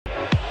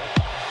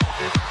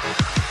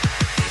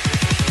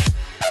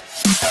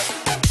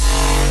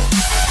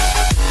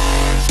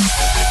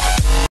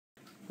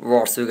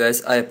What's up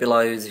guys,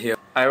 iPillow is here.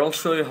 I will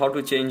show you how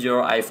to change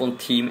your iPhone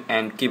theme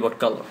and keyboard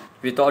color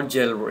without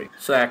jailbreak.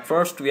 So at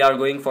first we are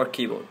going for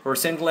keyboard.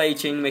 Recently I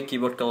changed my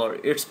keyboard color.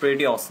 It's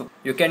pretty awesome.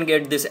 You can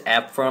get this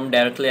app from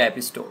directly App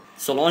Store.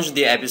 So launch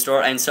the App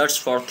Store and search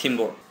for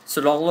Themeboard.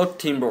 So download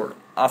Themeboard.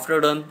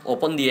 After done,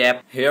 open the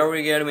app. Here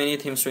we get many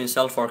themes to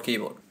install for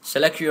keyboard.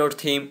 Select your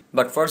theme,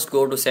 but first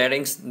go to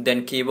settings,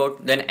 then keyboard,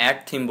 then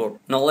add Themeboard.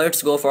 Now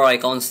let's go for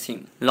icons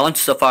theme. Launch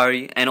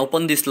Safari and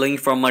open this link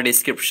from my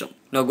description.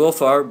 Now go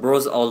for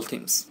browse all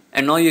themes.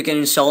 And now you can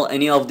install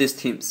any of these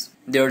themes.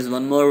 There is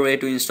one more way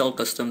to install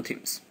custom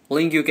themes.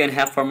 Link you can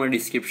have from my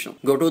description.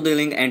 Go to the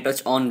link and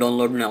touch on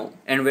download now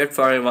and wait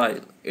for a while.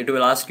 It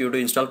will ask you to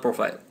install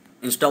profile.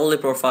 Install the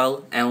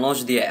profile and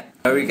launch the app.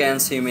 Here you can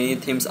see many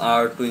themes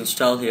are to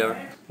install here.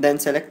 Then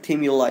select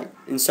theme you like,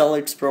 install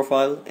its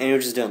profile and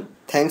it's done.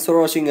 Thanks for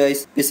watching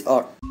guys. Peace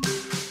out.